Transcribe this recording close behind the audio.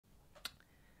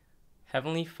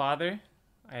Heavenly Father,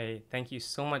 I thank you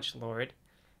so much, Lord,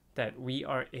 that we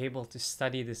are able to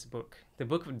study this book, the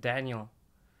book of Daniel.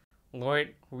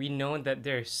 Lord, we know that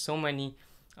there are so many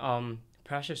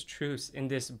precious truths in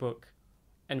this book,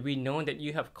 and we know that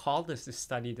you have called us to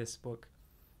study this book.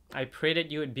 I pray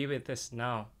that you would be with us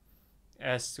now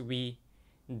as we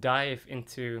dive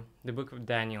into the book of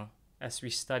Daniel, as we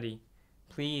study.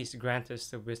 Please grant us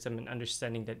the wisdom and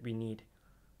understanding that we need.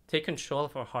 Take control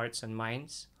of our hearts and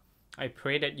minds. I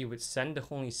pray that you would send the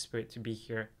Holy Spirit to be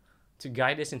here to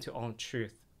guide us into all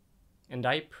truth. And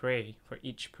I pray for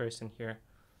each person here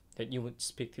that you would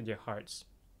speak to their hearts.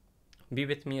 Be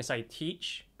with me as I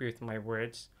teach, be with my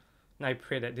words, and I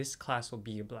pray that this class will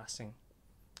be a blessing.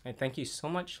 I thank you so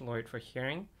much, Lord, for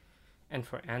hearing and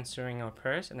for answering our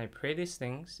prayers, and I pray these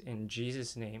things in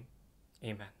Jesus' name.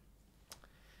 Amen.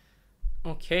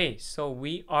 Okay, so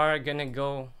we are going to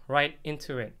go right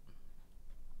into it.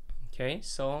 Okay,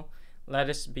 so let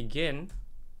us begin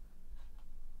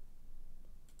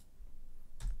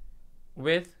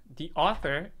with the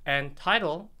author and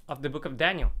title of the book of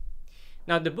Daniel.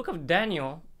 Now, the book of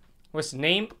Daniel was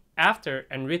named after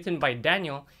and written by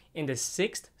Daniel in the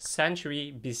 6th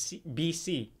century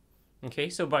BC. Okay,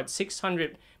 so about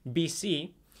 600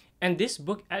 BC. And this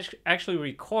book actually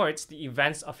records the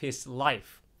events of his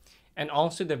life and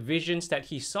also the visions that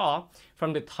he saw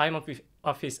from the time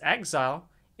of his exile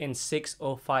in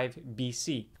 605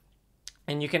 BC.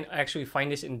 And you can actually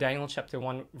find this in Daniel chapter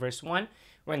 1, verse 1,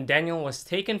 when Daniel was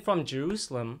taken from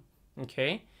Jerusalem,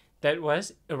 okay, that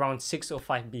was around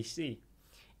 605 BC.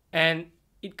 And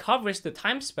it covers the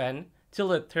time span till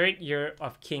the 3rd year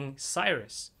of King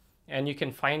Cyrus. And you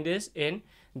can find this in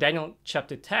Daniel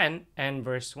chapter 10 and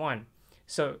verse 1.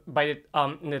 So by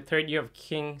in the 3rd year of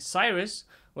King Cyrus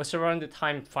was around the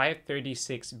time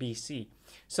 536 BC.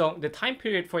 So the time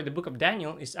period for the book of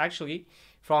Daniel is actually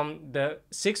from the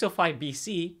 605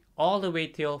 BC all the way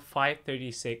till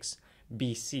 536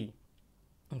 BC.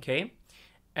 Okay?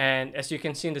 And as you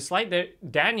can see in the slide there,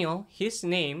 Daniel, his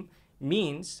name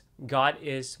means God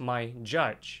is my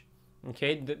judge.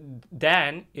 Okay?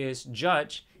 Dan is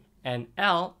judge and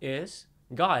El is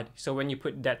God. So when you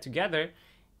put that together,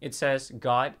 it says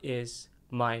God is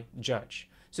my judge.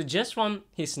 So just from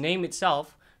his name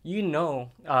itself, you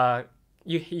know,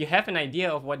 you have an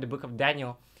idea of what the book of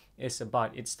Daniel is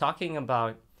about. It's talking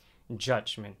about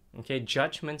judgment, okay?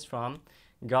 Judgments from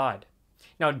God.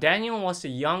 Now, Daniel was a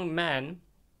young man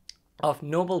of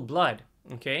noble blood,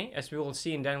 okay? As we will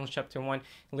see in Daniel chapter 1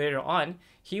 later on,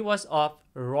 he was of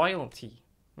royalty,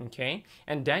 okay?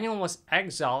 And Daniel was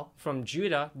exiled from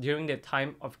Judah during the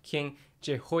time of King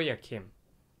Jehoiakim,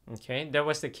 okay? There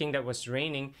was the king that was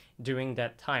reigning during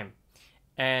that time.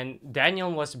 And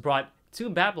Daniel was brought to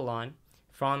Babylon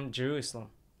from Jerusalem.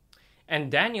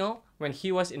 And Daniel, when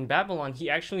he was in Babylon, he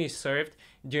actually served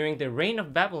during the reign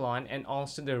of Babylon and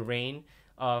also the reign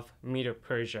of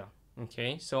Medo-Persia.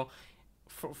 Okay, so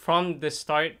from the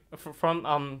start,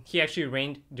 he actually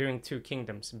reigned during 2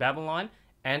 kingdoms, Babylon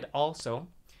and also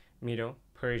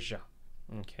Medo-Persia.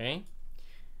 Okay,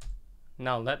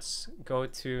 now let's go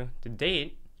to the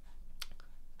date.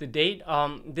 The date,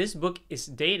 this book is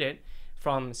dated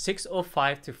from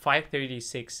 605 to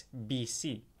 536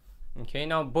 BC. Okay,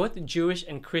 now both Jewish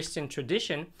and Christian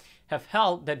tradition have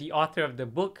held that the author of the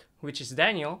book, which is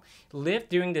Daniel, lived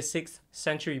during the 6th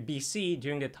century BC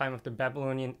during the time of the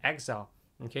Babylonian exile.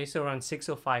 Okay, so around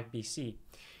 605 BC.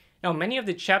 Now, many of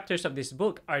the chapters of this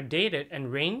book are dated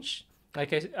and range,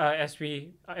 like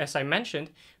as I mentioned,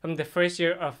 from the 1st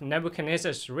year of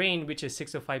Nebuchadnezzar's reign, which is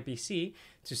 605 BC,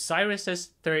 to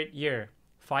Cyrus's 3rd year,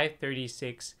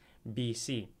 536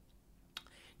 BC.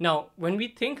 Now, when we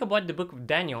think about the book of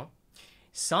Daniel,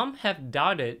 some have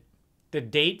doubted the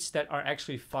dates that are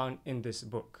actually found in this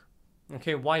book.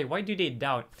 Okay, why? Why do they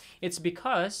doubt? It's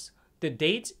because the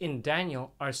dates in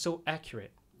Daniel are so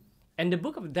accurate. And the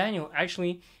book of Daniel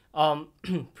actually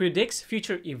predicts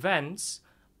future events,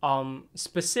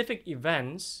 specific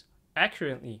events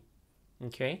accurately.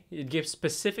 Okay, it gives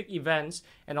specific events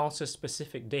and also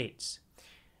specific dates.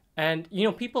 And you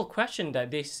know, people question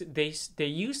that. They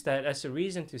use that as a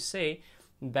reason to say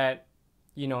that,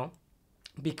 you know,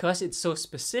 because it's so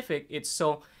specific, it's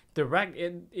so direct,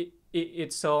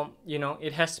 it's so, you know,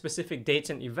 it has specific dates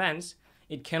and events,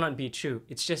 it cannot be true.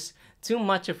 It's just too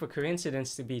much of a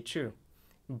coincidence to be true.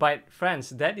 But friends,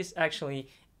 that is actually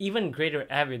even greater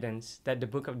evidence that the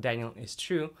book of Daniel is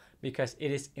true because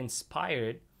it is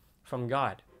inspired from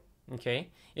God. Okay,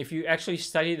 if you actually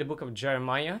study the book of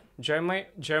Jeremiah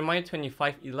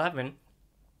 25:11,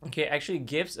 okay, actually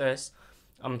gives us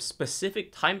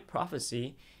specific time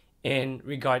prophecy in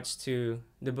regards to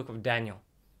the book of Daniel.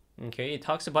 Okay, it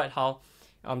talks about how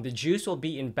the Jews will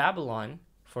be in Babylon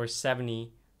for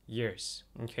 70 years.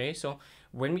 Okay, so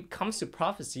when it comes to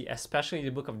prophecy, especially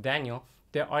the book of Daniel,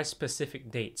 there are specific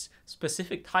dates,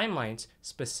 specific timelines,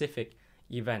 specific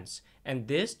events. And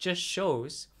this just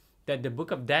shows that the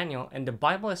book of Daniel and the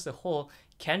Bible as a whole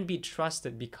can be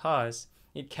trusted because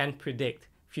it can predict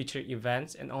future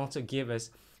events and also give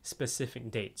us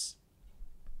specific dates.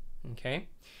 Okay.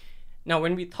 Now,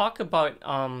 when we talk about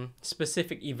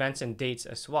specific events and dates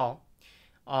as well,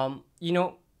 the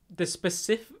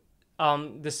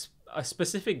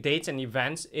specific dates and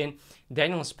events in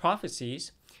Daniel's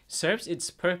prophecies serves its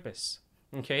purpose.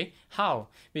 Okay, how?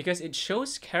 Because it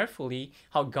shows carefully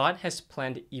how God has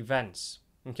planned events.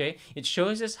 Okay, it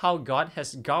shows us how God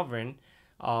has governed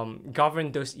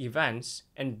those events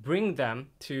and bring them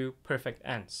to perfect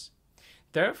ends.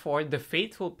 Therefore, the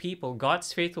faithful people,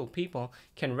 God's faithful people,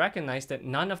 can recognize that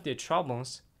none of their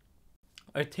troubles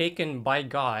are taken by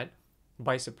God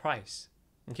by surprise.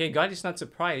 Okay, God is not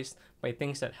surprised by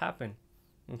things that happen.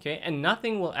 Okay, and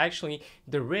nothing will actually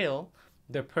derail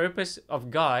the purpose of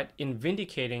God in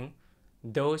vindicating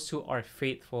those who are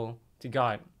faithful to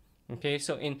God. Okay,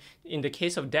 so in the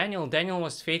case of Daniel, Daniel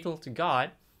was faithful to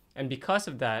God, and because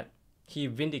of that, he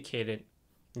vindicated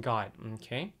God.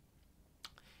 Okay,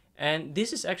 and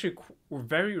this is actually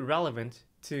very relevant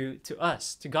to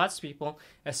us, to God's people,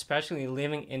 especially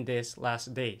living in these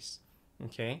last days.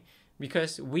 Okay,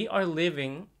 because we are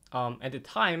living at a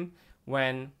time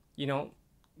when,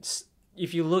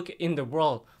 if you look in the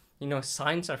world,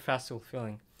 signs are fast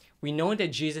fulfilling. We know that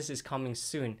Jesus is coming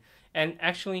soon. And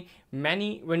actually,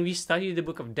 when we study the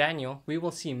book of Daniel, we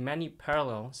will see many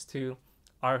parallels to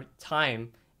our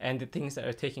time and the things that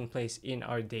are taking place in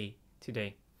our day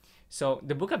today. So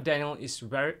the book of Daniel is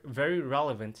very, very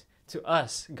relevant to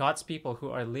us, God's people who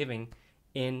are living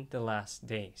in the last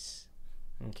days.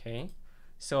 Okay,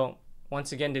 so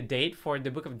once again, the date for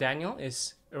the book of Daniel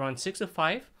is around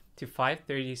 605 to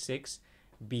 536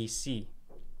 BC.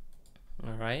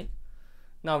 All right.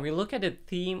 Now we look at the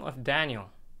theme of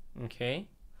Daniel. Okay.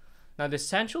 Now the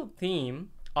central theme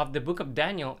of the book of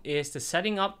Daniel is the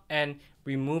setting up and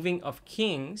removing of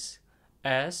kings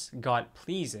as God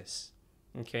pleases.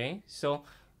 Okay. So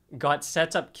God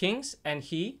sets up kings and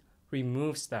he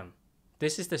removes them.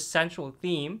 This is the central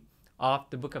theme of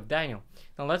the book of Daniel.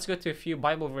 Now let's go to a few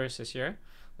Bible verses here.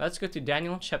 Let's go to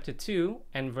Daniel chapter 2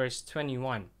 and verse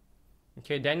 21.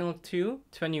 Okay, Daniel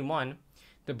 2:21.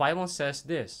 The Bible says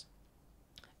this: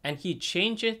 "And he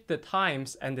changeth the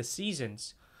times and the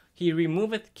seasons. He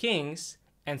removeth kings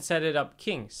and setteth up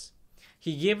kings.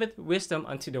 He giveth wisdom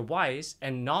unto the wise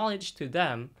and knowledge to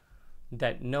them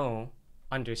that know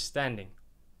understanding."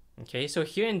 Okay, so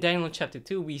here in Daniel chapter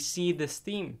 2, we see this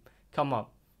theme come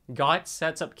up. God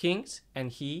sets up kings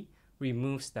and he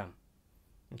removes them.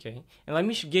 Okay, and let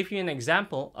me give you an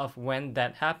example of when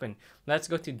that happened. Let's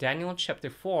go to Daniel chapter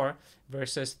 4,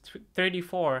 verses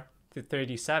 34 to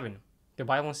 37. The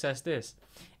Bible says this: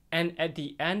 "And at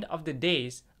the end of the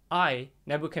days, I,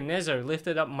 Nebuchadnezzar,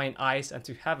 lifted up mine eyes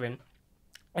unto heaven,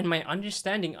 and my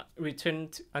understanding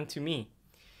returned unto me.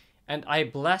 And I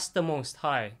blessed the Most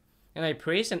High, and I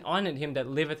praised and honored him that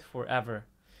liveth forever,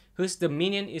 whose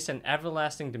dominion is an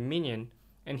everlasting dominion,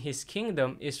 and his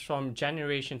kingdom is from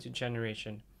generation to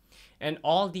generation. And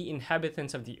all the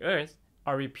inhabitants of the earth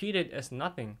are reputed as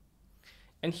nothing.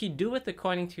 And he doeth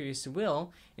according to his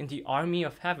will in the army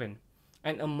of heaven,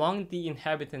 and among the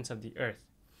inhabitants of the earth.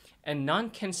 And none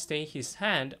can stay his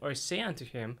hand, or say unto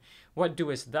him, What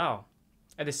doest thou?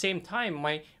 At the same time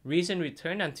my reason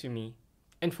returned unto me,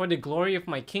 and for the glory of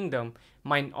my kingdom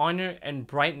mine honor and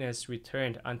brightness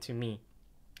returned unto me.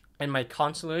 And my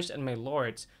counselors and my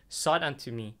lords sought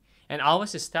unto me, and I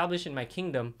was established in my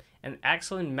kingdom, and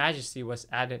excellent majesty was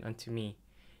added unto me.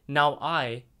 Now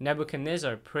I,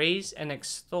 Nebuchadnezzar, praise and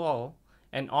extol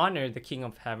and honor the King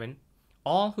of heaven,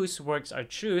 all whose works are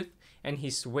truth, and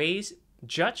his ways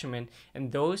judgment,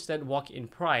 and those that walk in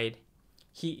pride,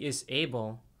 he is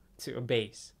able to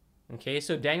abase." Okay,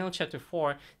 so Daniel chapter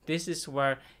 4, this is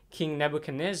where King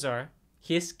Nebuchadnezzar,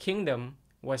 his kingdom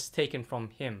was taken from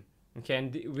him. Okay,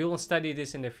 and we will study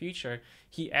this in the future.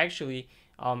 He actually,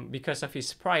 because of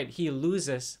his pride, he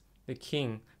loses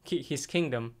his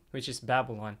kingdom, which is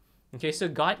Babylon. Okay, so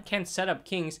God can set up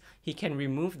kings. He can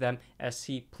remove them as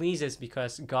he pleases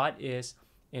because God is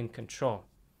in control.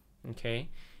 Okay,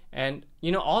 and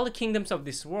all the kingdoms of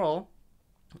this world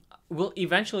will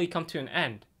eventually come to an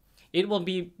end. It will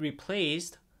be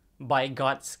replaced by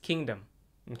God's kingdom.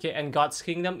 Okay, and God's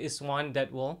kingdom is one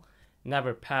that will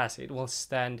never pass. It will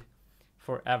stand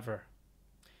forever.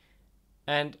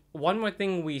 And one more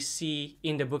thing we see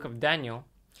in the book of Daniel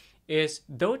is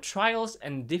though trials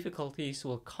and difficulties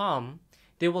will come,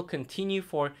 they will continue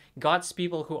for God's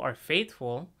people who are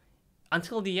faithful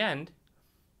until the end.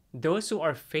 Those who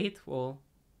are faithful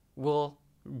will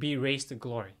be raised to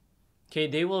glory. Okay,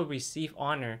 they will receive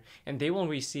honor and they will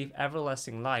receive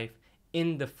everlasting life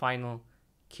in the final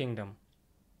kingdom.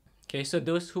 Okay, so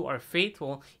those who are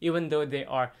faithful, even though they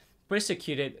are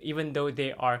persecuted, even though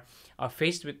they are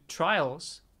faced with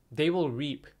trials, they will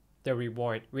reap the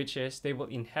reward, which is they will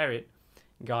inherit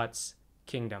God's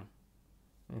kingdom.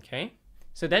 Okay,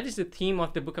 so that is the theme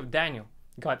of the book of Daniel.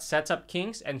 God sets up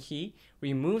kings and he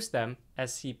removes them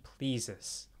as he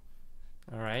pleases.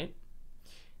 All right.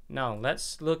 Now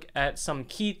let's look at some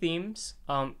key themes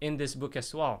in this book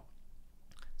as well.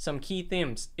 Some key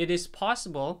themes. It is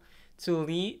possible to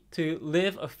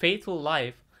live a faithful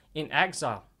life in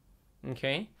exile.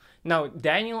 Okay. Now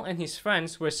Daniel and his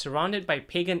friends were surrounded by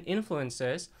pagan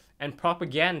influences and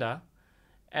propaganda,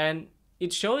 and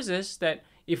it shows us that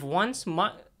if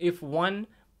someone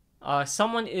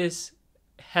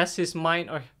has his mind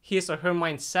or his or her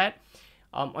mind set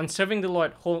on serving the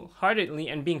Lord wholeheartedly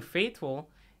and being faithful,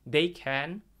 they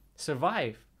can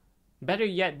survive. Better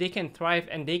yet, they can thrive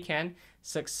and they can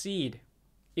succeed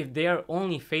if they are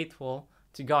only faithful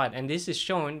to God. And this is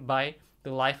shown by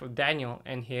the life of Daniel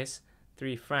and his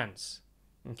 3 friends.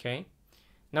 Okay.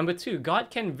 Number 2,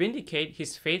 God can vindicate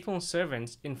his faithful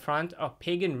servants in front of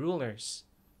pagan rulers.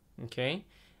 Okay.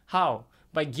 How?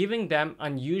 By giving them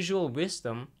unusual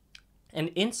wisdom and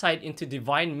insight into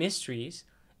divine mysteries,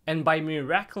 and by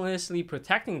miraculously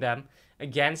protecting them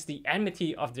against the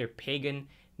enmity of their pagan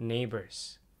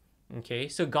neighbors. Okay,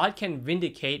 so God can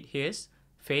vindicate his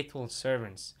faithful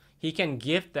servants. He can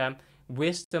give them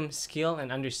wisdom, skill,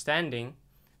 and understanding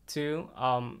to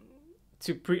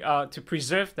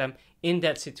preserve them in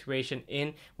that situation,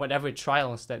 in whatever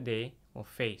trials that they will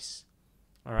face.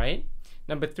 All right.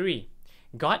 Number 3,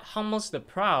 God humbles the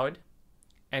proud,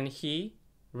 and he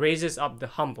raises up the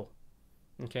humble.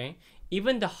 Okay,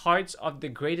 even the hearts of the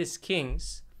greatest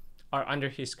kings are under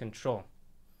his control.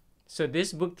 So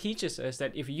this book teaches us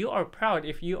that if you are proud,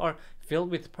 if you are filled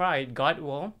with pride, God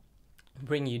will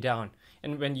bring you down.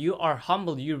 And when you are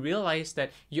humble, you realize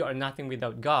that you are nothing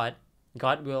without God.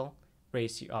 God will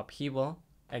raise you up. He will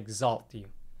exalt you.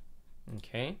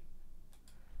 Okay.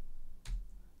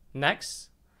 Next,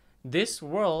 this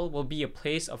world will be a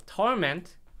place of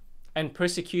torment and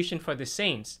persecution for the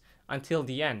saints until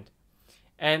the end.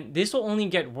 And this will only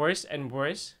get worse and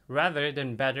worse rather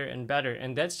than better and better.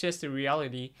 And that's just the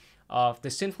reality of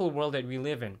the sinful world that we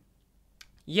live in.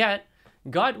 Yet,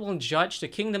 God will judge the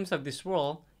kingdoms of this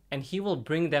world and he will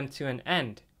bring them to an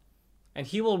end. And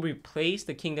he will replace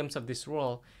the kingdoms of this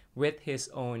world with his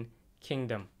own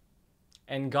kingdom.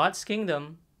 And God's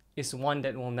kingdom is one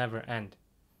that will never end.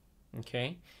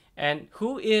 Okay? And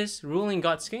who is ruling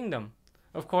God's kingdom?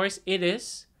 Of course, it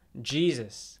is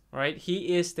Jesus, right?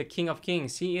 He is the King of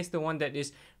Kings. He is the one that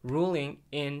is ruling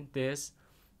in this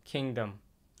kingdom.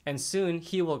 And soon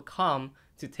he will come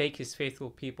to take his faithful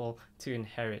people to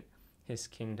inherit his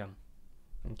kingdom.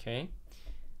 Okay?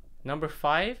 Number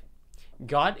 5,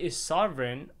 God is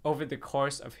sovereign over the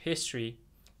course of history,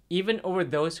 even over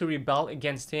those who rebel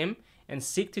against him and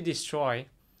seek to destroy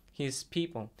his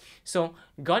people. So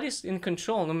God is in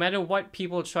control. No matter what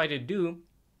people try to do,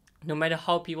 no matter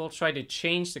how people try to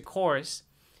change the course,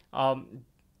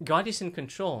 God is in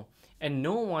control, and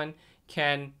no one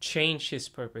can change his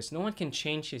purpose. No one can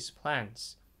change his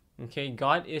plans. Okay,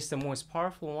 God is the most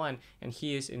powerful one, and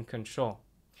he is in control.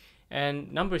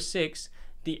 And number 6,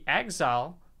 the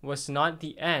exile was not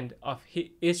the end of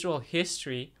Israel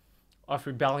history of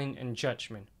rebellion and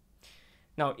judgment.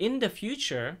 Now, in the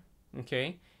future,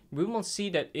 okay, we will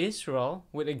see that Israel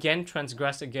would again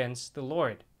transgress against the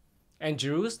Lord, and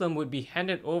Jerusalem would be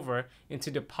handed over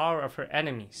into the power of her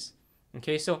enemies.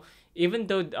 Okay, so even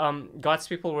though God's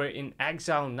people were in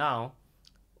exile now,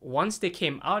 once they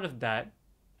came out of that,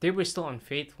 they were still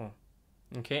unfaithful.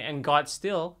 Okay, and God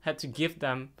still had to give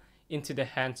them into the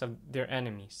hands of their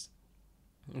enemies.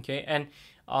 Okay, and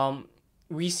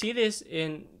we see this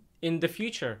in the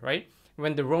future, right?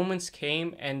 When the Romans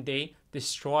came and they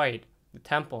destroyed the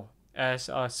temple, as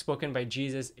spoken by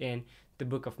Jesus in the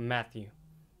book of Matthew.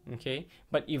 Okay,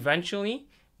 but eventually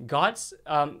God's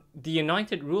the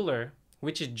anointed ruler,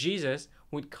 which is Jesus,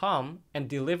 would come and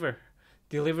deliver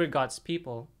God's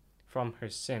people from her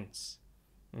sins.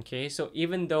 Okay, so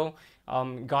even though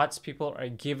God's people are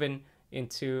given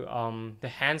into the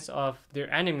hands of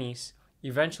their enemies,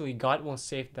 eventually God will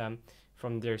save them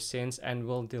from their sins and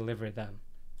will deliver them.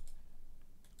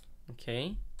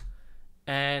 Okay,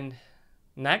 and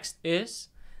next is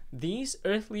These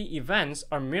earthly events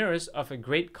are mirrors of a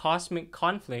great cosmic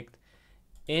conflict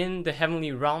in the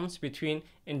heavenly realms between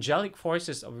angelic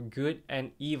forces of good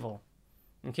and evil.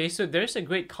 Okay, so there's a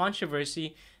great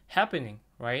controversy happening,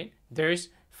 right? There's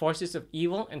forces of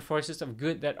evil and forces of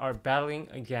good that are battling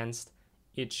against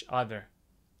each other.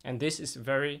 And this is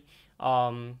very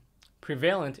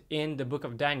prevalent in the book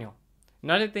of Daniel.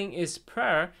 Another thing is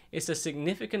prayer is a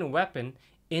significant weapon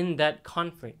in that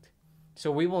conflict.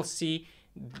 So we will see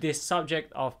this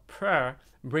subject of prayer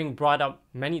being brought up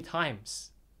many times.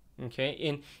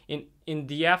 Okay, in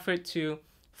the effort to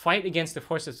fight against the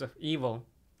forces of evil,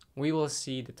 we will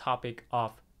see the topic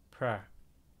of prayer.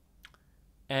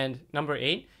 And number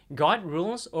 8, God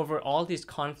rules over all these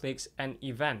conflicts and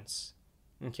events.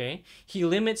 Okay, He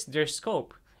limits their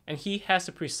scope, and He has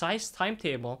a precise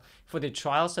timetable for the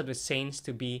trials of the saints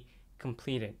to be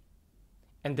completed.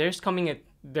 And there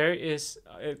is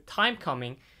a time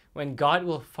coming when God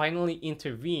will finally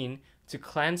intervene to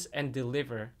cleanse and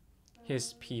deliver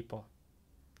His people.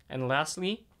 And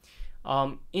lastly,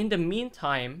 in the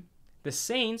meantime, the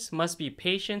saints must be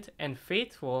patient and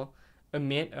faithful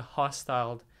amid a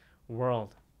hostile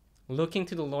world, looking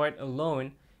to the Lord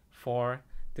alone for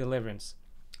deliverance.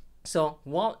 So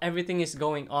while everything is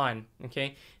going on,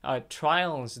 okay,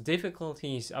 trials,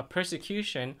 difficulties,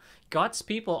 persecution, God's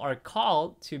people are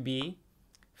called to be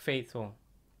faithful.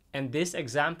 And this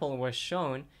example was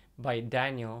shown by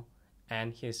Daniel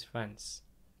and his friends.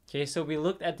 Okay, so we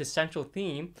looked at the central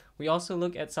theme. We also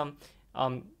look at some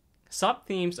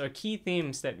sub-themes or key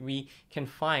themes that we can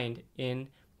find in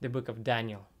the book of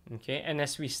Daniel. Okay, and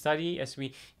as we study, as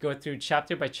we go through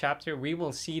chapter by chapter, we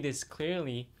will see this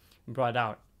clearly brought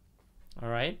out. All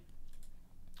right.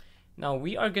 Now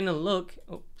we are going to look,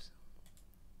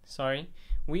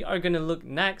 we are going to look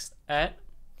next at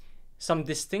some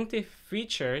distinctive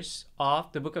features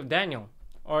of the book of Daniel,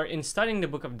 or in studying the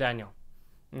book of Daniel.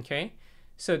 Okay,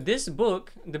 so this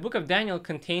book, the book of Daniel,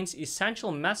 contains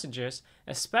essential messages,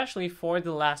 especially for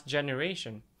the last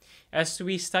generation. As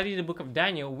we study the book of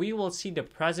Daniel, we will see the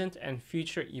present and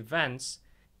future events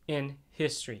in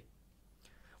history.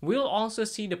 We will also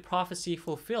see the prophecy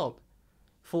fulfilling,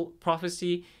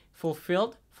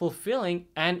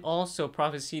 and also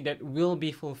prophecy that will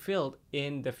be fulfilled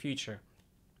in the future.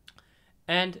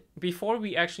 And before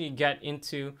we actually get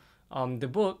into the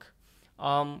book,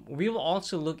 we will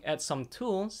also look at some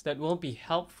tools that will be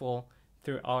helpful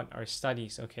throughout our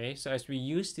studies. Okay, so as we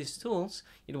use these tools,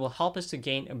 it will help us to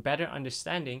gain a better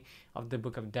understanding of the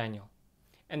book of Daniel.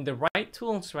 And the right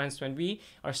tools, friends, when we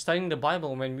are studying the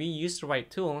Bible, when we use the right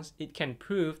tools, it can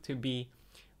prove to be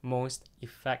most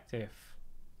effective.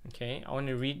 Okay, I want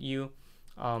to read you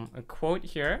a quote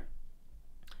here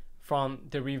from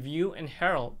the Review and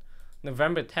Herald,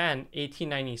 November 10,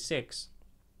 1896.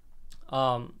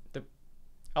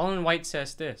 Ellen White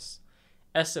says this: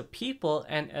 as a people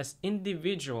and as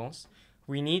individuals,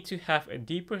 we need to have a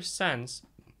deeper sense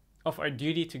of our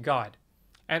duty to God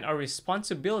and our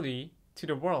responsibility to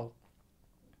the world.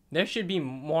 There should be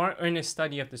more earnest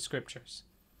study of the scriptures.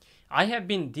 I have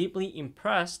been deeply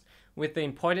impressed with the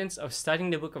importance of studying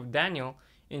the book of Daniel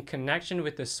in connection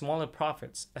with the smaller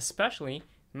prophets, especially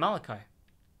Malachi.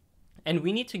 And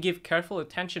we need to give careful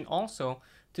attention also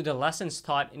to the lessons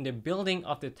taught in the building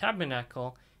of the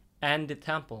tabernacle and the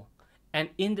temple, and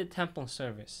in the temple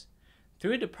service.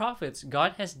 Through the prophets,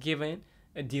 God has given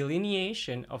a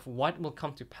delineation of what will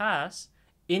come to pass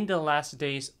in the last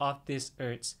days of this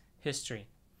earth's history.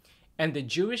 And the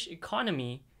Jewish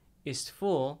economy is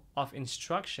full of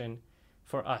instruction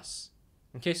for us.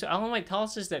 Okay, so Ellen White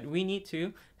tells us that we need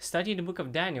to study the book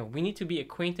of Daniel. We need to be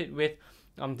acquainted with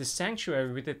the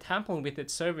sanctuary, with the temple, with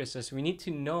its services. We need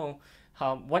to know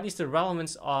what is the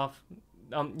relevance of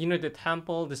the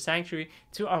temple, the sanctuary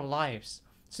to our lives,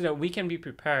 so that we can be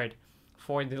prepared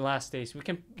for the last days. We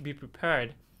can be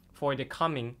prepared for the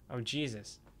coming of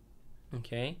Jesus.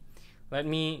 Okay, let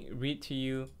me read to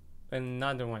you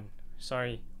another one.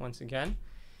 Sorry, once again.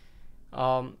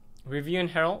 Review and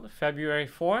Herald, February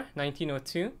 4,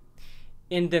 1902.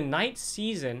 In the night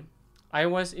season, I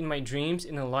was in my dreams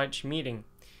in a large meeting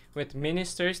with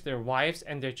ministers, their wives,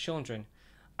 and their children.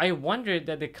 I wondered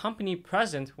that the company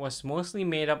present was mostly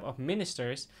made up of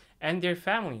ministers and their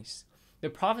families. The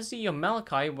prophecy of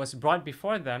Malachi was brought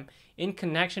before them in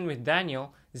connection with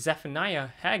Daniel, Zephaniah,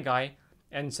 Haggai,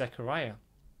 and Zechariah.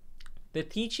 The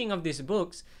teaching of these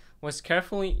books was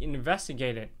carefully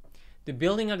investigated. The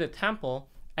building of the temple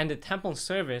and the temple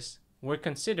service were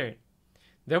considered.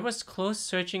 There was close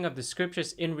searching of the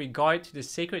scriptures in regard to the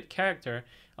sacred character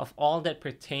of all that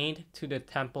pertained to the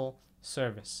temple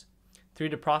service. Through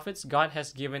the prophets, God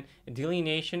has given a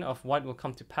delineation of what will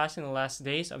come to pass in the last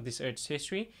days of this earth's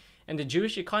history, and the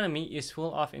Jewish economy is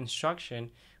full of instruction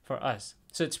for us.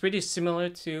 So it's pretty similar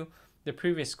to the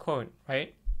previous quote,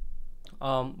 right?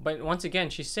 But once again,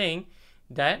 she's saying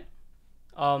that,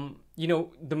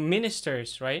 the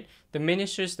ministers, right? The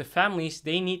ministers, the families,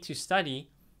 they need to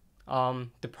study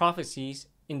the prophecies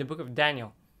in the book of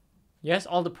Daniel. Yes,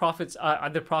 all the prophets,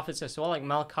 other prophets as well, like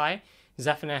Malachi,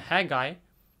 Zephaniah, Haggai,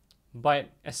 but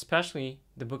especially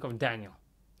the book of Daniel.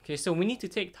 Okay, so we need to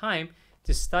take time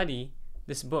to study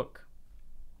this book.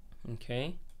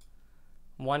 Okay,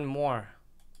 one more.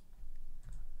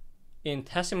 In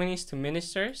Testimonies to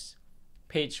Ministers,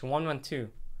 page 112.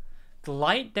 The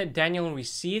light that Daniel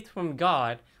received from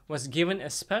God was given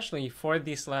especially for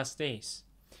these last days.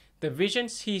 The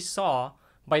visions he saw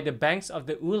by the banks of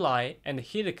the Ulai and the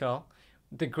Hiddekel,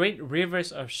 the great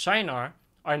rivers of Shinar,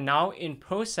 are now in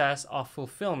process of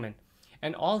fulfillment,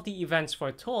 and all the events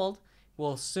foretold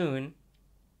will soon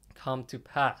come to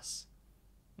pass.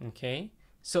 Okay?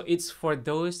 So it's for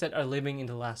those that are living in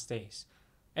the last days.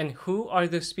 And who are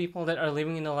those people that are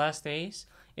living in the last days?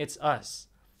 It's us.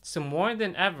 So more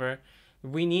than ever,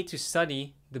 we need to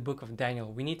study the book of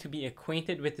Daniel. We need to be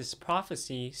acquainted with his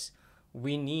prophecies.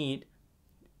 We need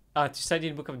to study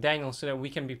the book of Daniel so that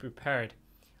we can be prepared.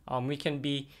 We can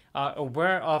be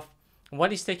aware of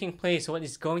what is taking place, what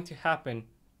is going to happen.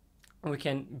 We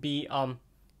can be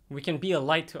a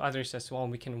light to others as well.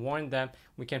 We can warn them.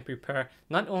 We can prepare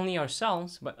not only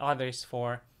ourselves but others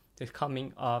for the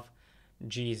coming of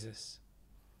Jesus.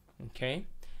 Okay.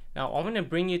 Now I'm going to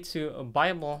bring you to a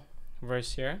Bible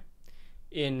verse here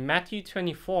in Matthew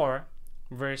 24,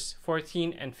 verse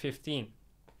 14 and 15.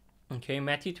 Okay,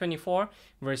 Matthew 24,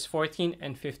 verse 14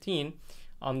 and 15.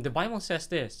 The Bible says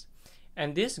this,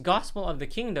 "And this gospel of the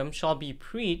kingdom shall be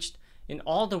preached in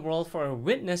all the world for a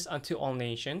witness unto all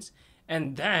nations,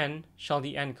 and then shall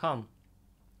the end come."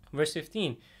 Verse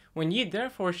 15, "When ye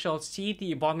therefore shall see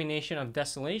the abomination of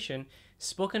desolation,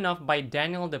 spoken of by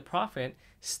Daniel the prophet,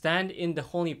 stand in the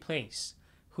holy place.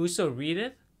 Whoso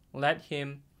readeth, let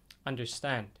him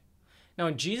understand."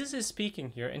 Now Jesus is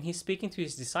speaking here, and he's speaking to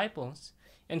his disciples,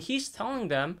 and he's telling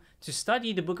them to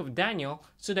study the book of Daniel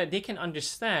so that they can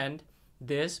understand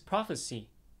this prophecy.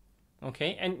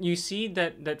 Okay, and you see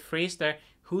that phrase there,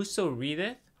 "whoso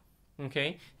readeth."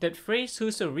 Okay, that phrase,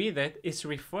 "whoso readeth," is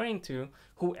referring to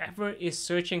whoever is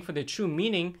searching for the true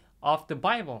meaning of the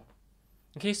Bible.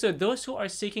 Okay, so those who are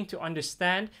seeking to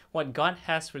understand what God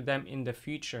has for them in the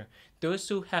future, those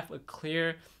who have a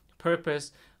clear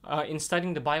purpose in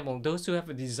studying the Bible, those who have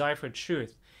a desire for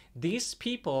truth, these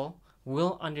people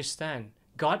will understand.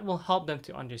 God will help them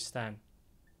to understand.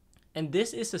 And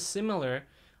this is a similar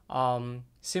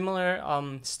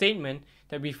statement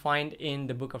that we find in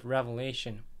the book of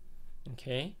Revelation.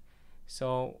 Okay,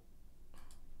 so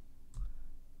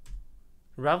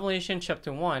Revelation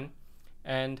chapter 1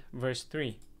 and verse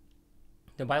 3.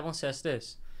 The Bible says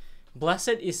this,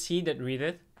 "Blessed is he that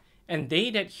readeth, and they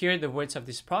that hear the words of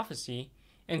this prophecy,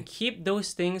 and keep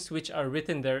those things which are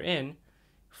written therein,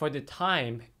 for the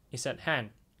time is at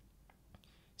hand."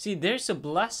 See, there's a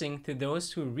blessing to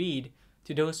those who read,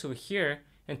 to those who hear,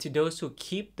 and to those who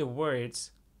keep the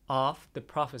words of the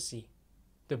prophecy,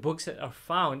 the books that are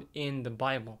found in the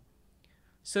Bible.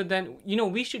 So then,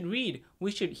 we should read,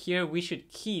 we should hear, we should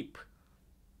keep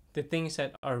the things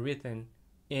that are written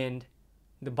in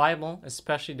the Bible,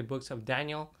 especially the books of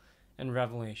Daniel and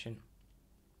Revelation.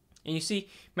 And you see,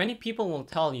 many people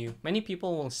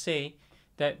will say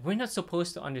that we're not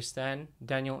supposed to understand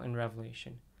Daniel and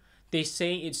Revelation. They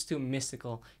say it's too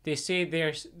mystical. They say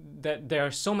that there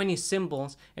are so many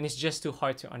symbols and it's just too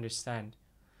hard to understand.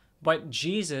 But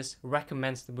Jesus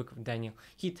recommends the book of Daniel.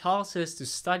 He tells us to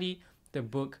study the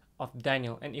book of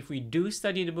Daniel. And if we do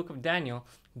study the book of Daniel,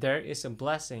 there is a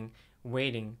blessing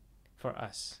waiting for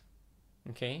us.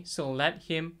 Okay, so let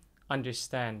him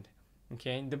understand.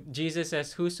 Okay, Jesus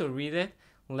says, "Whoso readeth,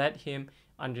 let him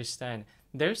understand."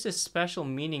 There's a special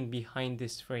meaning behind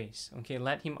this phrase. Okay,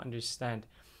 let him understand.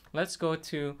 Let's go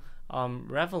to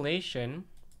Revelation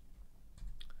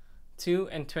 2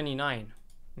 and 29.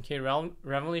 Okay,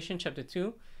 Revelation chapter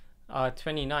 2,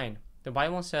 29. The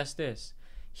Bible says this,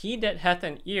 "He that hath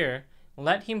an ear,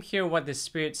 let him hear what the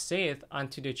Spirit saith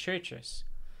unto the churches."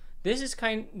 This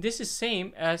is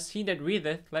same as "he that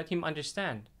readeth, let him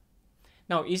understand."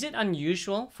 Now, is it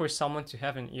unusual for someone to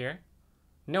have an ear?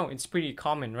 No, it's pretty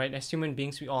common, right? As human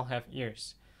beings, we all have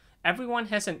ears. Everyone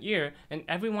has an ear, and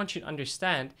everyone should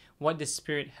understand what the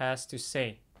Spirit has to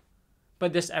say.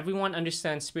 But does everyone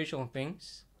understand spiritual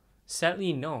things?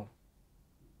 Sadly, no.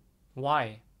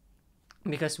 Why?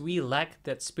 because we lack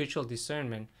that spiritual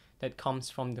discernment that comes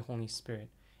from the Holy Spirit.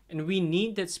 And we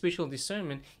need that spiritual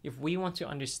discernment if we want to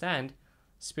understand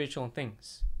spiritual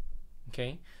things.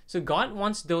 Okay? So God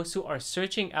wants those who are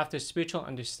searching after spiritual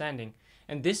understanding.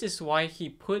 And this is why he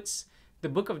puts the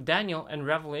book of Daniel and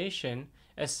Revelation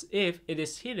as if it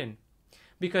is hidden.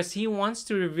 Because he wants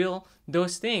to reveal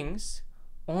those things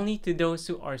only to those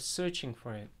who are searching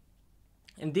for it.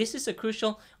 And this is a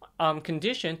crucial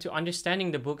condition to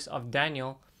understanding the books of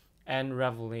Daniel and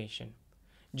Revelation.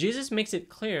 Jesus makes it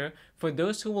clear for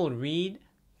those who will read,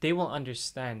 they will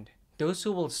understand. Those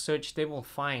who will search, they will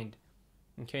find.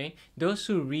 Okay? Those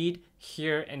who read,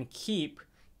 hear, and keep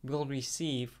will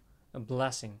receive a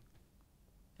blessing.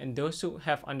 And those who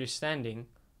have understanding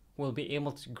will be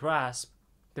able to grasp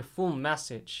the full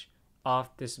message of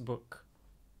this book.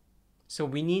 So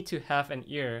we need to have an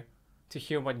ear to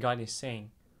hear what God is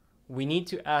saying. We need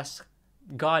to ask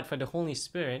God for the Holy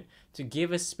Spirit to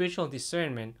give us spiritual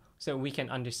discernment so we can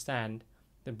understand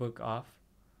the book of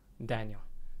Daniel.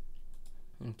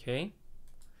 Okay,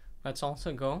 let's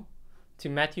also go to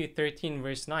Matthew 13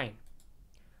 verse 9.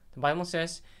 The Bible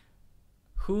says,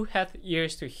 "Who hath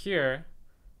ears to hear,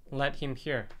 let him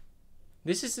hear."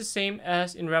 This is the same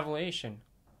as in Revelation.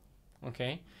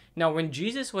 Okay, now when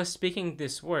Jesus was speaking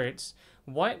these words,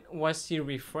 what was he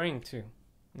referring to?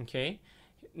 Okay,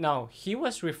 now he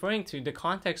was referring to the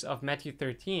context of Matthew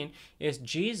 13 is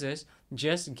Jesus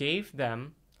just gave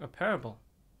them a parable.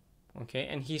 Okay,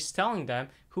 and he's telling them,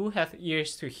 "Who hath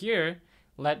ears to hear,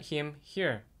 let him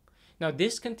hear." Now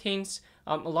this contains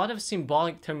a lot of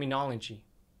symbolic terminology.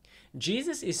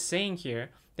 Jesus is saying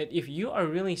here that if you are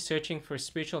really searching for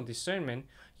spiritual discernment,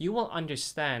 you will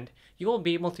understand, you will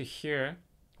be able to hear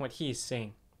what he is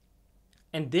saying.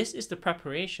 And this is the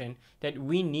preparation that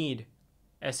we need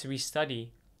as we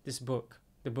study this book,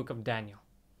 the book of Daniel.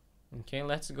 Okay,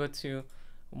 let's go to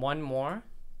one more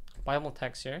Bible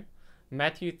text here.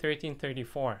 Matthew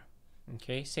 13:34.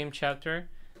 Okay, same chapter,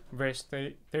 verse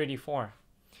 34.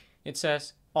 It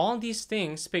says, "All these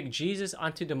things spake Jesus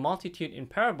unto the multitude in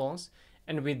parables,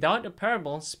 and without a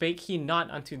parable spake he not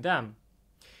unto them."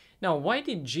 Now, why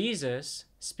did Jesus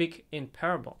speak in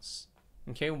parables?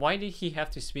 Okay, why did he have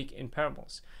to speak in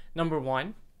parables? Number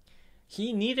one,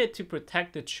 he needed to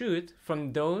protect the truth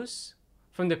from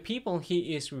the people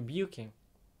he is rebuking.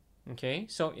 Okay,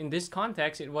 so in this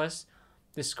context, it was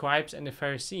the scribes and the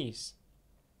Pharisees.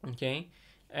 Okay,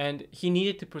 and he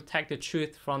needed to protect the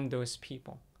truth from those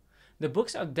people. The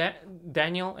books of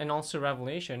Daniel and also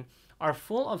Revelation are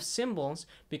full of symbols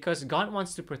because God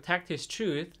wants to protect his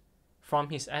truth from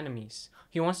his enemies.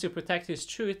 He wants to protect his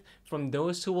truth from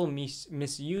those who will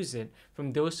misuse it,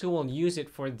 from those who will use it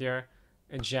for their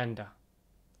agenda.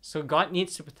 So God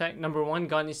needs to protect, number one,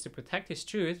 God needs to protect his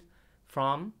truth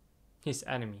from his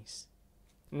enemies.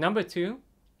 Number two,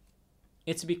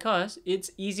 it's because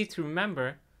it's easy to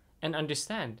remember and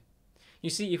understand. You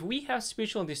see, if we have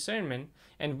spiritual discernment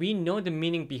and we know the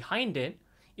meaning behind it,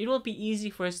 it will be easy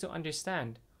for us to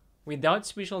understand. Without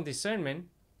spiritual discernment,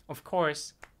 of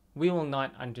course, we will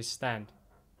not understand.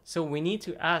 So we need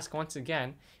to ask once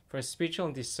again for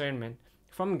spiritual discernment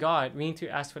from God. We need to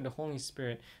ask for the Holy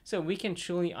Spirit so we can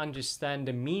truly understand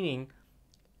the meaning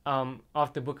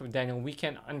of the book of Daniel. We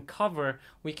can uncover,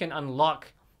 we can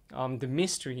unlock the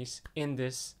mysteries in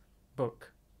this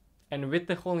book. And with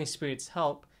the Holy Spirit's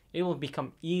help, it will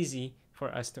become easy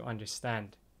for us to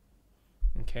understand.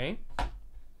 Okay?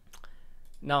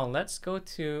 Now let's go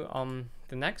to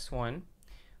the next one,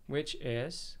 which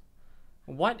is,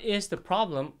 what is the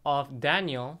problem of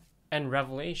Daniel and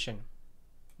Revelation?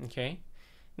 Okay?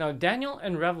 Now Daniel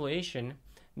and Revelation,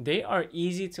 they are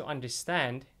easy to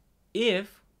understand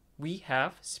if we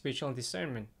have spiritual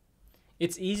discernment.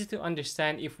 It's easy to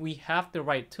understand if we have the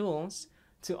right tools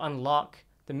to unlock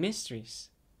the mysteries.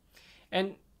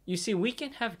 And you see, we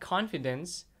can have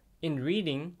confidence in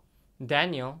reading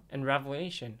Daniel and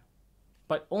Revelation,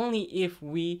 but only if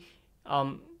we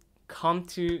come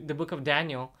to the book of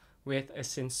Daniel with a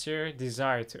sincere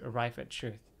desire to arrive at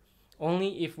truth.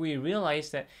 Only if we realize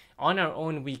that on our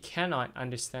own we cannot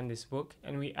understand this book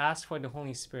and we ask for the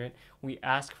Holy Spirit, we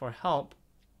ask for help,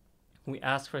 we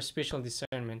ask for spiritual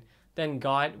discernment, then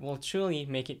God will truly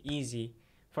make it easy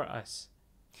for us.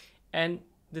 And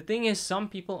the thing is, some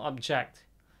people object.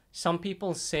 Some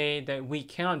people say that we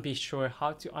cannot be sure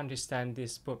how to understand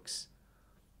these books.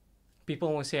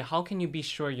 People will say, how can you be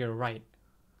sure you're right?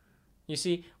 You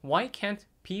see, why can't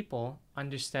people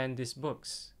understand these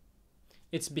books?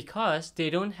 It's because they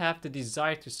don't have the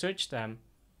desire to search them,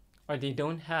 or they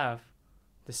don't have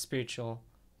the spiritual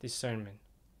discernment.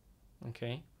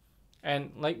 Okay?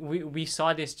 And like we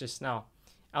saw this just now.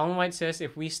 Ellen White says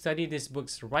if we study these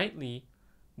books rightly,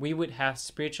 we would have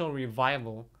spiritual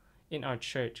revival in our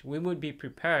church. We would be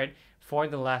prepared for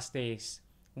the last days.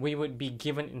 We would be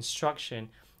given instruction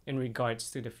in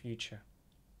regards to the future.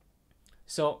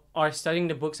 So, are studying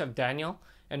the books of Daniel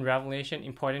and Revelation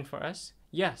important for us?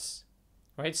 Yes.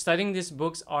 Right? Studying these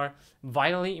books are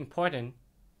vitally important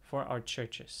for our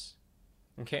churches.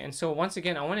 Okay, and so once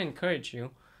again, I want to encourage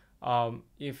you,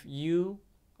 if you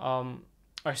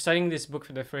are studying this book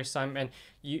for the first time and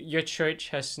your church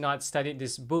has not studied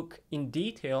this book in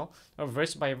detail or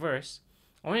verse by verse,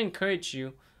 I want to encourage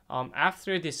you,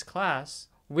 after this class,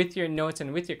 with your notes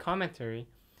and with your commentary,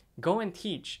 go and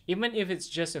teach. Even if it's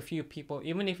just a few people,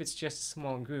 even if it's just a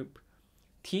small group,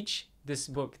 teach this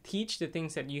book. Teach the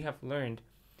things that you have learned,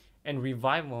 and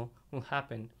revival will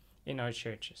happen in our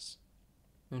churches.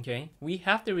 Okay? We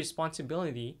have the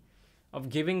responsibility of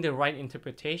giving the right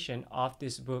interpretation of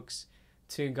these books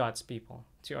to God's people,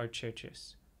 to our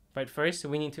churches. But first,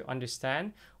 we need to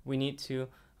understand, we need to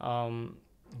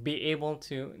be able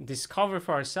to discover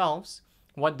for ourselves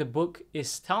what the book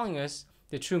is telling us,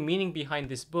 the true meaning behind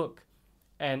this book.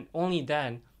 And only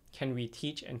then can we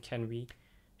teach and can we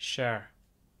share.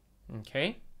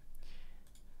 Okay?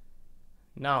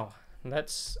 Now,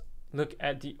 let's look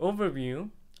at the overview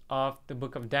of the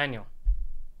book of Daniel.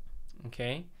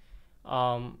 Okay?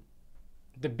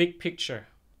 The big picture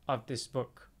of this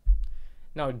book.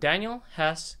 Now, Daniel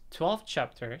has 12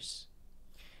 chapters.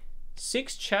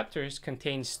 6 chapters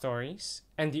contain stories,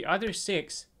 and the other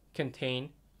 6 contain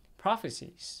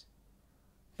prophecies.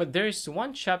 But there is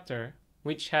one chapter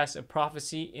which has a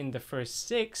prophecy in the first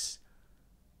 6,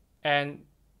 and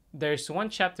there's one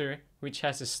chapter which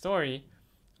has a story,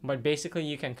 but basically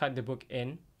you can cut the book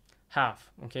in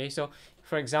half. Okay, so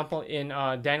for example, in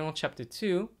Daniel chapter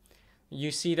 2,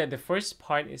 you see that the first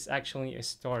part is actually a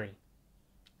story.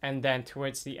 And then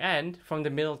towards the end, from the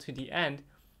middle to the end,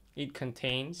 it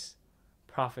contains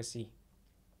prophecy.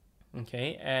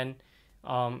 Okay, and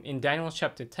in Daniel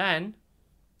chapter 10,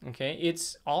 okay,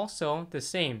 it's also the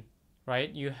same,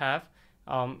 right? You have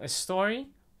a story,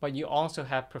 but you also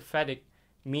have prophetic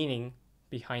meaning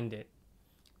behind it.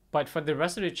 But for the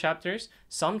rest of the chapters,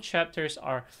 some chapters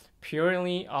are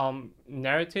purely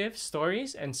narrative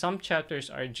stories, and some chapters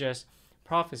are just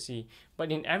prophecy. But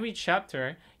in every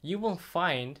chapter, you will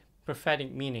find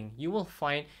prophetic meaning. You will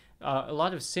find a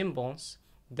lot of symbols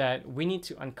that we need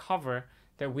to uncover,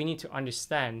 that we need to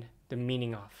understand the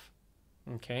meaning of.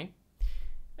 Okay?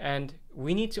 And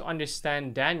we need to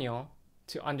understand Daniel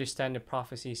to understand the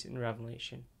prophecies in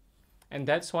Revelation. And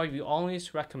that's why we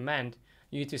always recommend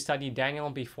you to study Daniel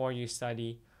before you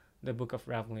study the book of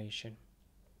Revelation.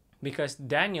 Because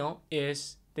Daniel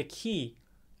is the key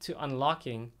to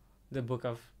unlocking the book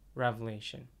of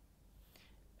Revelation.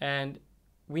 And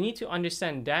we need to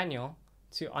understand Daniel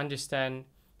to understand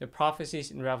the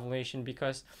prophecies in Revelation,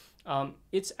 because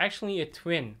it's actually a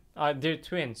twin. They're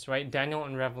twins, right? Daniel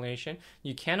and Revelation.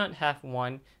 You cannot have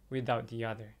one without the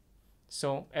other.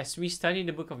 So as we study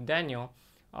the book of Daniel,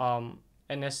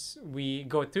 and as we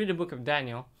go through the book of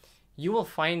Daniel, you will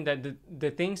find that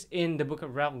the things in the book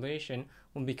of Revelation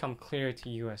will become clear to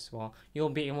you as well. You'll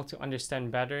be able to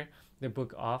understand better the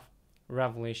book of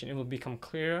Revelation. It will become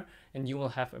clearer, and you will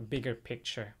have a bigger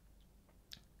picture.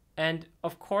 And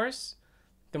of course,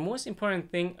 the most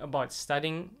important thing about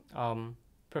studying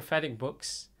prophetic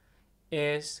books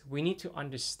is we need to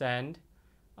understand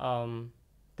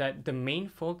that the main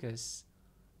focus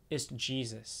is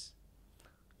Jesus.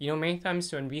 You know, many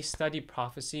times when we study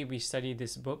prophecy, we study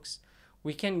these books,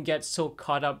 we can get so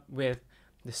caught up with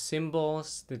the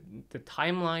symbols, the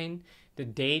timeline, the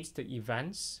dates, the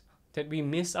events, that we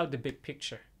miss out the big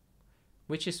picture,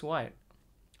 which is what?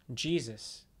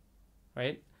 Jesus,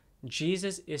 right?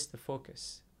 Jesus is the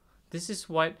focus. This is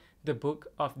what the book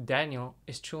of Daniel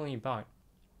is truly about.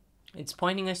 It's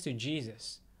pointing us to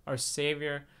Jesus, our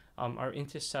Savior, our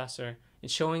intercessor.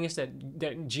 It's showing us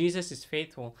that Jesus is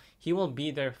faithful. He will be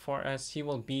there for us. He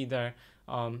will be there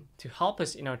to help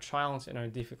us in our trials and our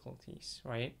difficulties,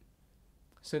 right?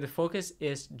 So the focus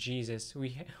is Jesus.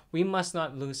 We must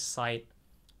not lose sight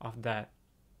of that.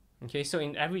 Okay, so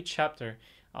in every chapter,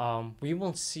 we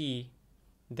will see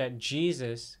that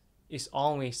Jesus is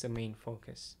always the main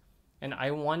focus. And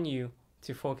I want you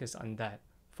to focus on that.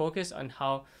 Focus on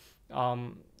how,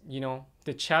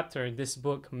 the chapter, this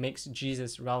book, makes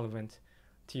Jesus relevant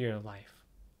to your life.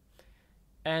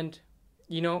 And,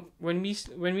 when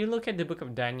we look at the book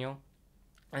of Daniel,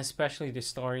 especially the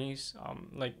stories,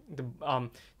 like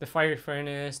the fiery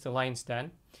furnace, the lion's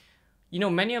den,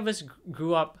 many of us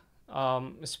grew up,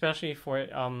 especially for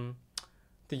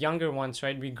the younger ones,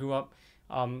 right? We grew up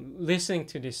listening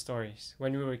to these stories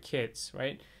when we were kids,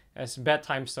 right? As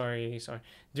bedtime stories or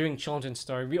during children's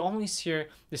story, we always hear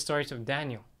the stories of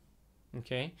Daniel.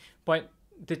 Okay, but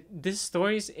these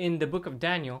stories in the book of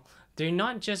Daniel, they're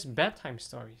not just bedtime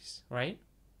stories, right?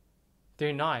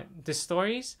 They're not. The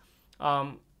stories,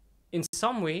 in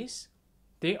some ways,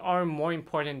 they are more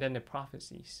important than the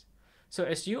prophecies. So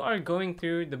as you are going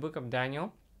through the book of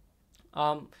Daniel,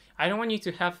 I don't want you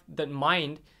to have that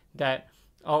mind that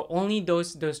only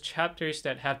those chapters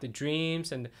that have the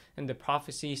dreams and the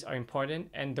prophecies are important,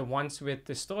 and the ones with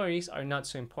the stories are not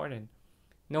so important.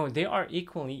 No, they are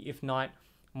equally, if not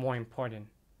more important,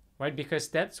 right? Because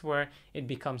that's where it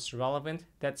becomes relevant.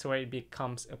 That's where it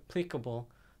becomes applicable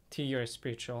to your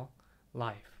spiritual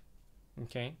life.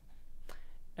 Okay?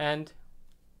 And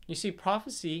you see,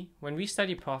 prophecy, when we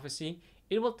study prophecy,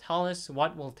 it will tell us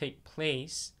what will take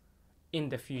place in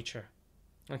the future.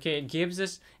 Okay, it gives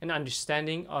us an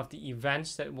understanding of the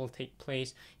events that will take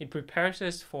place. It prepares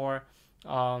us for,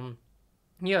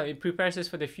 it prepares us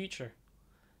for the future.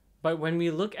 But when we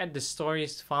look at the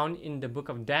stories found in the book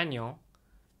of Daniel,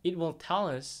 it will tell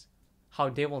us how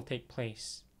they will take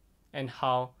place and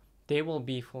how they will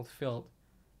be fulfilled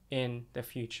in the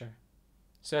future.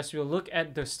 So as we look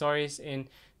at the stories in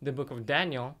the book of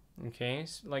Daniel, okay,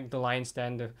 like the lion's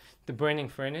den, the burning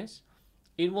furnace,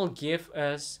 it will give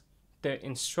us the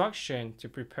instruction to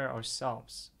prepare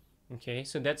ourselves. Okay,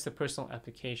 so that's the personal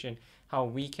application, how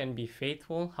we can be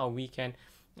faithful, how we can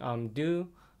do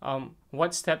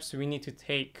what steps we need to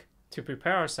take to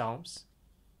prepare ourselves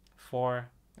for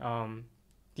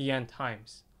the end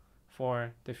times,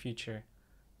 for the future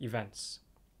events.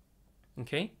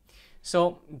 Okay,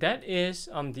 so that is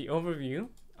the overview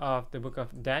of the book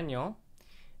of Daniel,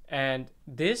 and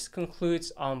this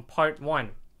concludes part 1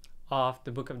 of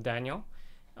the book of Daniel.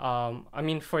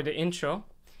 For the intro,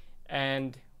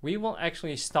 and we will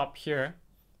actually stop here,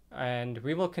 and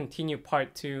we will continue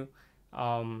part 2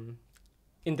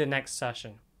 in the next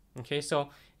session. Okay, so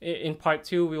in part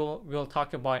 2 we'll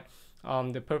talk about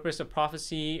the purpose of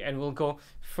prophecy, and we'll go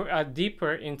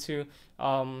deeper into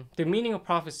the meaning of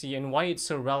prophecy and why it's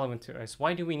so relevant to us.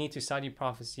 Why do we need to study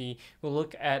prophecy? We'll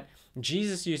look at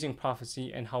Jesus using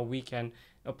prophecy and how we can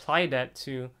apply that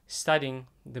to studying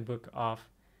the book of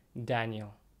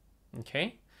Daniel.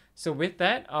 Okay, so with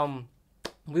that,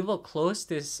 we will close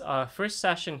this first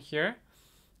session here.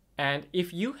 And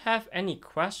if you have any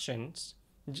questions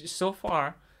so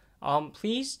far,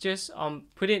 please just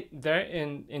put it there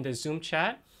in the Zoom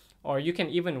chat, or you can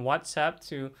even WhatsApp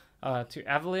to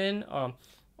Evelyn,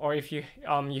 or if you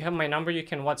have my number, you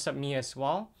can WhatsApp me as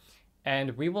well,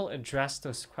 and we will address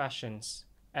those questions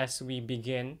as we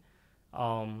begin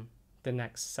the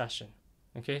next session.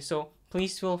 Okay, so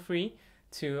please feel free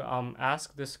to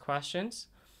ask these questions,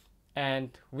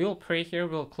 and we'll pray here.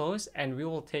 We'll close, and we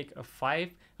will take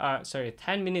a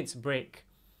 10 minutes break,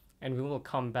 and we will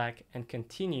come back and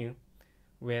continue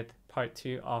with part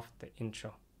 2 of the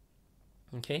intro.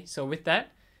 Okay, so with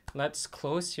that, let's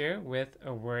close here with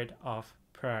a word of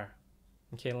prayer.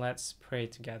 Okay, let's pray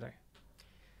together.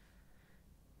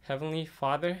 Heavenly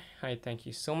Father, I thank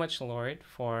you so much, Lord,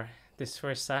 for this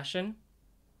first session.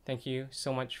 Thank you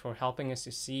so much for helping us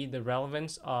to see the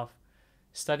relevance of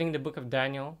studying the book of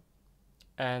Daniel.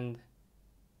 And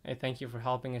I thank you for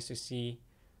helping us to see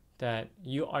that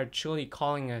you are truly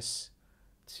calling us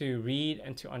to read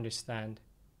and to understand.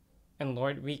 And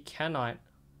Lord, we cannot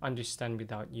understand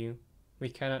without you. We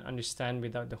cannot understand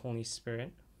without the Holy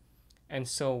Spirit. And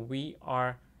so we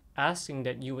are asking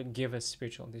that you would give us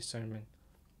spiritual discernment.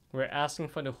 We're asking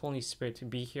for the Holy Spirit to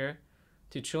be here,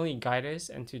 to truly guide us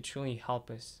and to truly help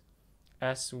us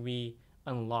as we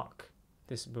unlock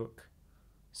this book.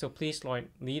 So please, Lord,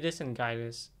 lead us and guide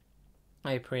us.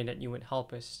 I pray that you would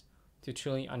help us to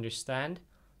truly understand,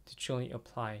 to truly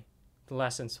apply the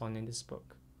lessons found in this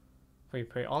book. For we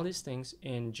pray all these things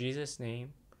in Jesus'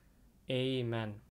 name. Amen.